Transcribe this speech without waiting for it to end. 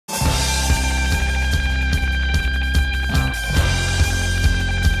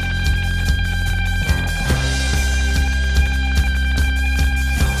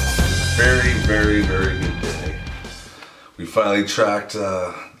very, very good day. We finally tracked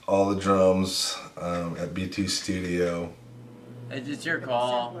all the drums at BT Studio. It's your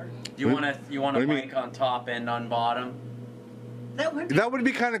call. Do you want a mic on top and on bottom? That would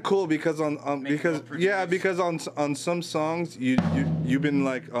be kind of cool because because on some songs you've been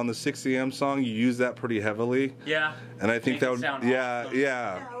like on the 6 a.m. song you use that pretty heavily. Yeah. And I think that would sound yeah.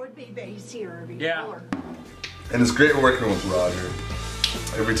 That would be bassier before. Yeah. And it's great working with Roger.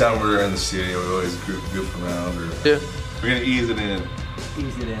 Every time we're in the studio, we always goof around. Yeah. We're gonna ease it in.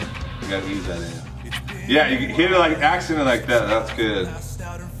 Ease it in. You gotta ease that in. Yeah, you hit it like accent it like that. That's good.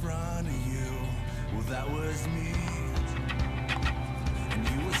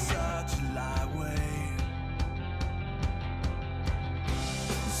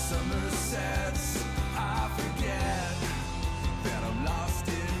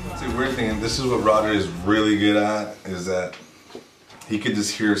 The weird thing, and this is what Roger is really good at, is that he could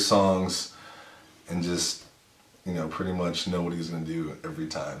just hear songs and just, you know, pretty much know what he's gonna do every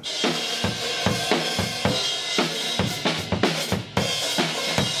time.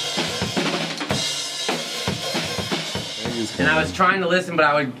 And I was trying to listen, but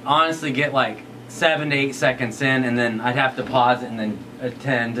I would honestly get like 7 to 8 seconds in, and then I'd have to pause it and then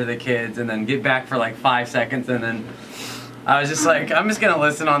attend to the kids, and then get back for like 5 seconds, and then I was just like, I'm just gonna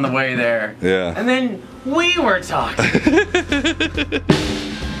listen on the way there. Yeah. And then we were talking.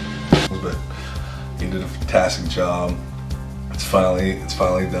 But he did a fantastic job. It's finally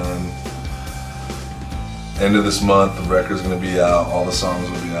done. End of this month, the record's gonna be out. All the songs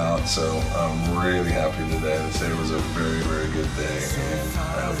will be out. So I'm really happy today to say it was a very, very good day, and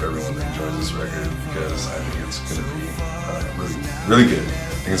I hope everyone enjoys this record because I think it's gonna be really, really good. I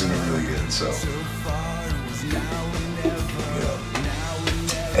think it's gonna be really good. So.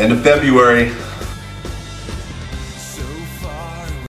 End of February.